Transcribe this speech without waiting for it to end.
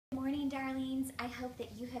darlings. I hope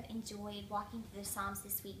that you have enjoyed walking through the Psalms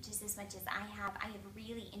this week just as much as I have. I have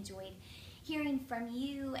really enjoyed hearing from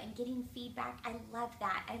you and getting feedback. I love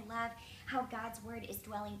that. I love how God's Word is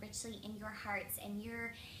dwelling richly in your hearts, and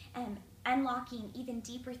you're unlocking even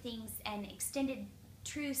deeper things and extended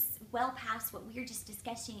truths well past what we were just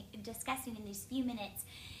discussing in these few minutes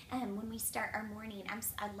when we start our morning.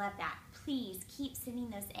 I love that. Please keep sending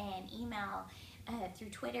those in. Email, through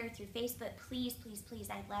Twitter, through Facebook. Please, please, please.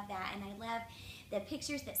 I love that. And I love the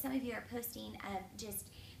pictures that some of you are posting of just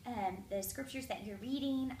the scriptures that you're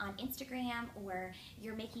reading on Instagram, or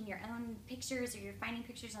you're making your own pictures, or you're finding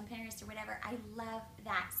pictures on Pinterest or whatever. I love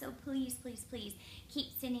that. So please, please, please keep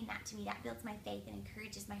sending that to me. That builds my faith and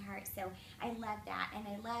encourages my heart. So I love that. And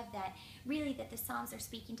I love that really that the Psalms are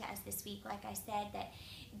speaking to us this week. Like I said,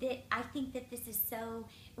 that I think that this is so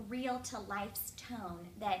real to life's tone,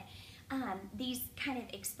 that these kind of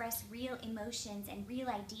express real emotions and real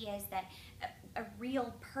ideas that a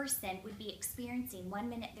real person would be experiencing. One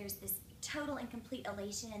minute there's this total and complete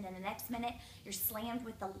elation, and then the next minute you're slammed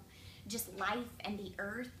with just life and the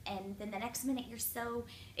earth, and then the next minute you're so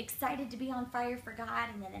excited to be on fire for God,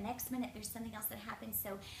 and then the next minute there's something else that happens.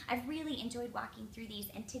 So I've really enjoyed walking through these,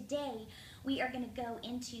 and today we are going to go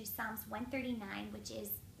into Psalms 139, which is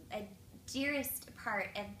a dearest part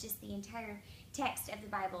of just the entire text of the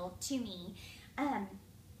Bible to me,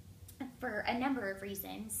 for a number of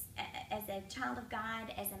reasons. As a child of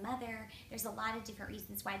God, as a mother, there's a lot of different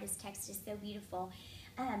reasons why this text is so beautiful.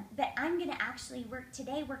 But I'm going to actually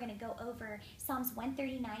today we're going to go over Psalms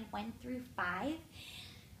 139, 1 through 5,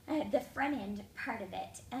 the front end part of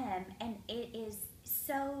it. And it is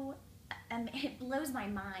so, it blows my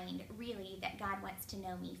mind, really, that God wants to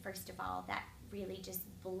know me, first of all. That really just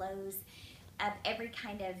blows up every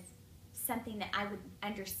kind of something that I would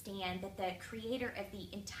understand, that the creator of the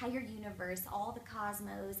entire universe, all the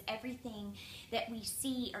cosmos, everything that we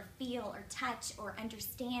see or feel or touch or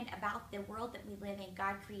understand about the world that we live in,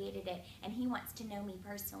 God created it, and he wants to know me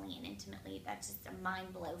personally and intimately. That's just a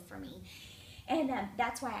mind blow for me. And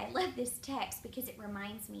that's why I love this text, because it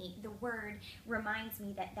reminds me, the word reminds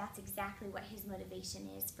me that that's exactly what his motivation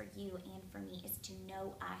is for you and for me, is to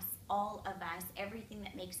know us, all of us, everything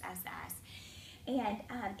that makes us us. And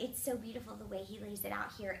it's so beautiful the way he lays it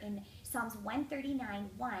out here. In Psalms 139,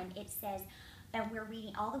 1, it says, and we're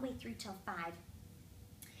reading all the way through till 5.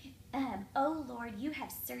 O Lord, you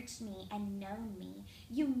have searched me and known me.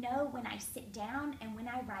 You know when I sit down and when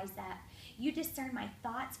I rise up. You discern my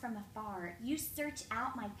thoughts from afar. You search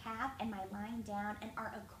out my path and my lying down, and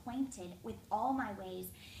are acquainted with all my ways.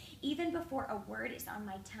 Even before a word is on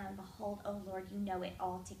my tongue, behold, O Lord, you know it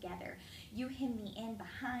all together. You hem me in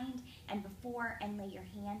behind and before, and lay your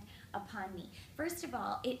hand upon me. First of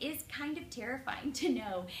all, it is kind of terrifying to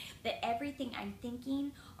know that everything I'm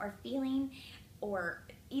thinking or feeling, or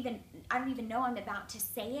even, I don't even know I'm about to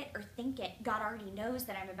say it or think it, God already knows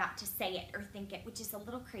that I'm about to say it or think it, which is a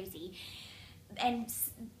little crazy. And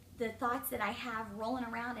the thoughts that I have rolling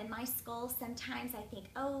around in my skull, sometimes I think,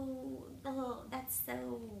 oh, that's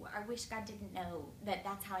so, I wish God didn't know that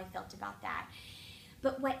that's how I felt about that.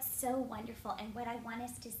 But what's so wonderful, and what I want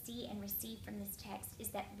us to see and receive from this text, is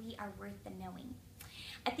that we are worth the knowing.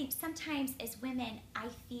 I think sometimes as women, I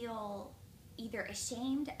feel either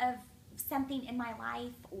ashamed of something in my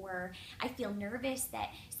life, or I feel nervous that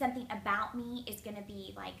something about me is going to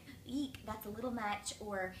be like, eek, that's a little much,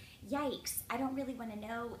 or yikes, I don't really want to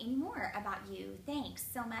know anymore about you, thanks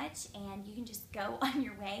so much, and you can just go on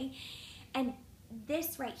your way. And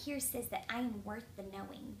this right here says that I am worth the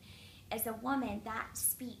knowing. As a woman, that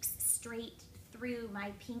speaks straight through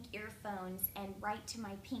my pink earphones and right to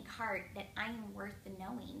my pink heart, that I am worth the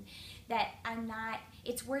knowing, that I'm not,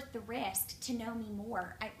 it's worth the risk to know me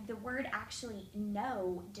more. The word actually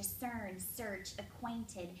know, discern, search,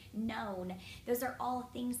 acquainted, known, those are all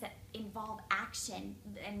things that involve action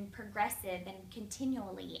and progressive and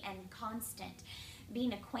continually and constant.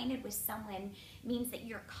 Being acquainted with someone means that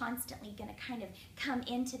you're constantly going to kind of come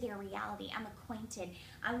into their reality. I'm acquainted.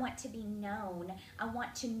 I want to be known. I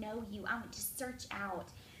want to know you. I want to search out.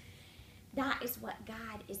 That is what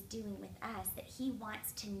God is doing with us, that he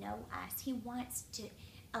wants to know us. He wants to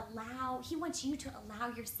he wants you to allow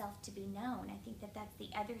yourself to be known. I think that that's the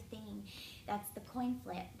other thing. That's the coin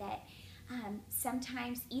flip, that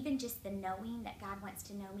sometimes even just the knowing that God wants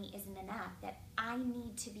to know me isn't enough, that I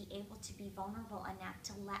need to be able to be vulnerable enough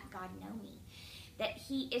to let God know me, that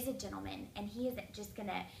he is a gentleman, and he isn't just going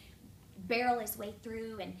to barrel his way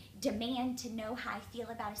through and demand to know how I feel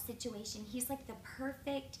about a situation. He's like the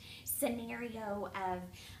perfect scenario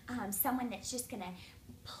of someone that's just going to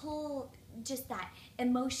pull just that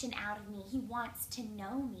emotion out of me. He wants to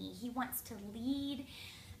know me. He wants to lead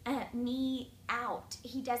me out.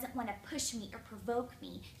 He doesn't want to push me or provoke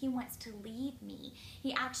me. He wants to lead me.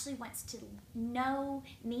 He actually wants to know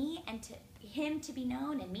me and to him to be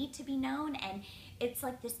known and me to be known. And it's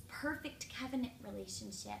like this perfect covenant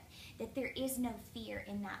relationship that there is no fear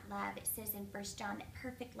in that love. It says in 1 John that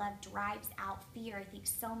perfect love drives out fear. I think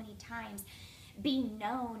so many times being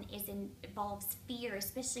known involves fear,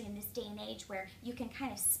 especially in this day and age where you can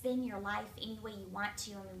kind of spin your life any way you want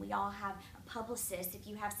to. I mean, we all have a publicist. If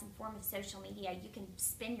you have some form of social media, you can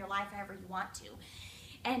spin your life however you want to.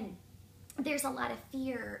 And there's a lot of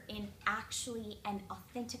fear in actually and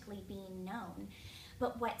authentically being known.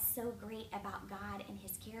 But what's so great about God and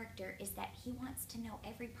his character is that he wants to know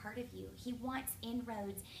every part of you. He wants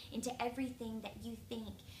inroads into everything that you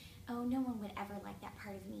think, oh, no one would ever like that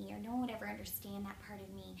part of me, or no one would ever understand that part of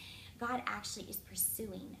me. God actually is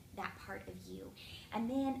pursuing that part of you. And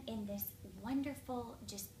then in this wonderful,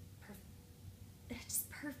 just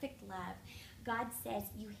perfect love, God says,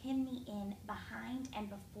 you hem me in behind and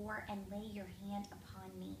before and lay your hand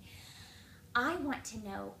upon me. I want to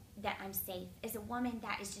know that I'm safe. As a woman,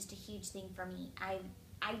 that is just a huge thing for me.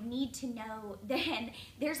 I need to know that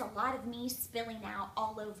there's a lot of me spilling out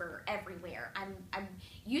all over everywhere. I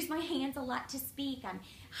use my hands a lot to speak. I'm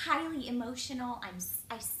highly emotional.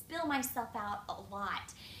 I spill myself out a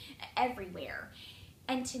lot everywhere.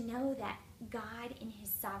 And to know that God in his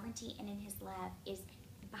sovereignty and in his love is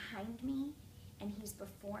behind me and he's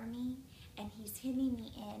before me and he's hemming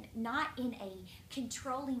me in, not in a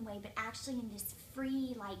controlling way, but actually in this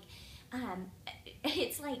free, like,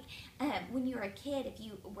 it's like when you were a kid, if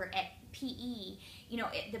you were at PE, you know,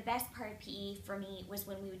 the best part of PE for me was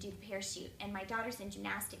when we would do the parachute. And my daughter's in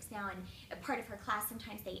gymnastics now, and a part of her class,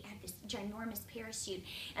 sometimes they have this ginormous parachute,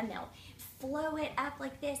 and they'll flow it up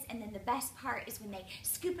like this, and then the best part is when they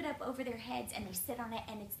scoop it up over their heads and they sit on it,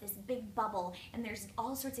 and it's this big bubble, and there's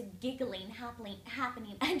all sorts of giggling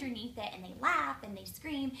happening underneath it, and they laugh and they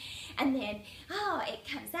scream, and then, oh, it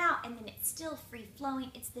comes out, and then it's still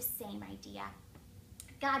free-flowing. It's the same idea.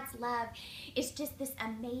 God's love is just this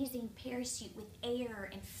amazing parachute with air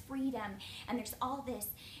and freedom, and there's all this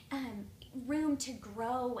room to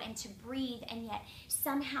grow and to breathe, and yet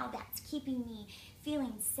somehow that's keeping me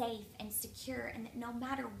feeling safe and secure, and that no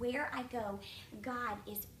matter where I go, God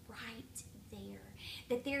is right there.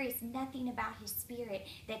 That there is nothing about his spirit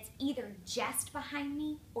that's either just behind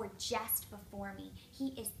me or just before me. He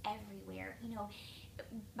is everywhere. You know,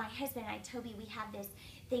 my husband and I, Toby, we have this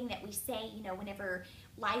thing that we say, you know, whenever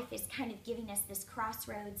life is kind of giving us this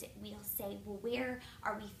crossroads, we'll say, well, where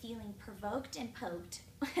are we feeling provoked and poked?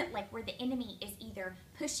 Like where the enemy is either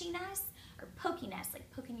pushing us or poking us, like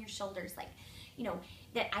poking your shoulders, like, you know,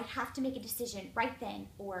 that I have to make a decision right then,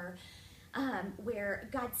 or where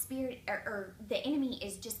God's spirit or the enemy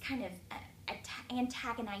is just kind of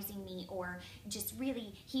antagonizing me, or just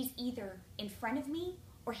really, he's either in front of me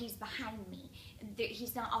or he's behind me.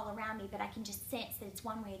 He's not all around me, but I can just sense that it's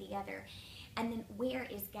one way or the other. And then where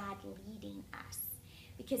is God leading us?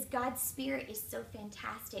 Because God's spirit is so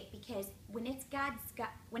fantastic, because when it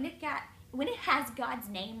has God's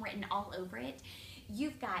name written all over it,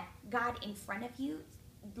 you've got God in front of you,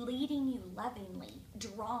 leading you lovingly,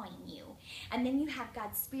 drawing you. And then you have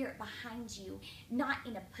God's spirit behind you, not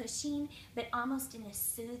in a pushing, but almost in a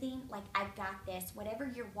soothing, like, I've got this.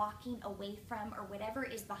 Whatever you're walking away from, or whatever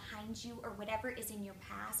is behind you, or whatever is in your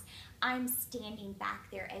past, I'm standing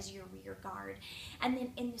back there as your rear guard. And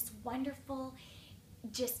then in this wonderful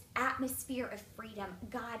just atmosphere of freedom,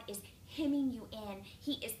 God is hemming you in.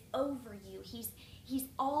 He is over you. He's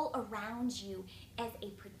all around you as a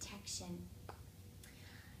protection.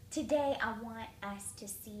 Today, I want us to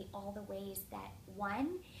see all the ways that,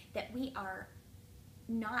 one, that we are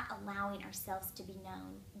not allowing ourselves to be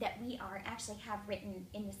known, that we are, actually have written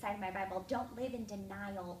in the side of my Bible, don't live in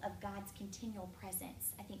denial of God's continual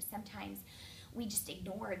presence. I think sometimes we just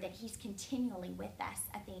ignore that he's continually with us.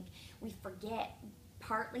 I think we forget,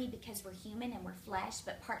 partly because we're human and we're flesh,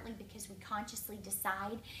 but partly because we consciously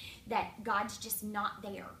decide that God's just not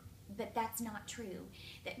there. But that's not true,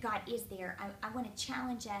 that God is there. I want to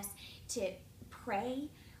challenge us to pray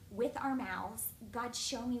with our mouths. God,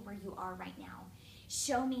 show me where you are right now.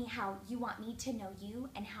 Show me how you want me to know you,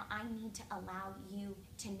 and how I need to allow you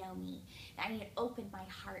to know me. That I need to open my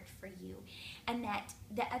heart for you. And that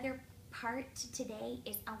the other part today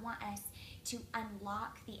is I want us to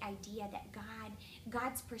unlock the idea that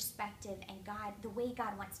God's perspective and the way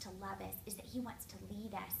God wants to love us is that he wants to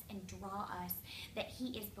lead us and draw us, that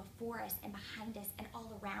he is before us and behind us and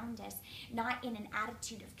all around us, not in an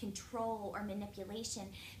attitude of control or manipulation,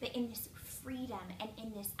 but in this freedom and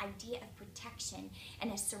in this idea of protection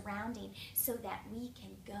and a surrounding, so that we can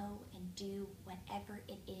go and do whatever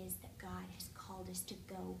it is that God has called us to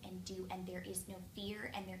go and do. And there is no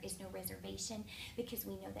fear and there is no reservation, because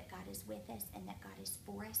we know that God is with us and that God is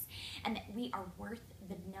for us and that we are worth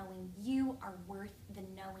the knowing. You are worth the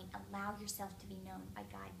knowing. Allow yourself to be known by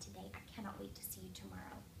God today. I cannot wait to see you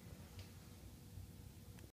tomorrow.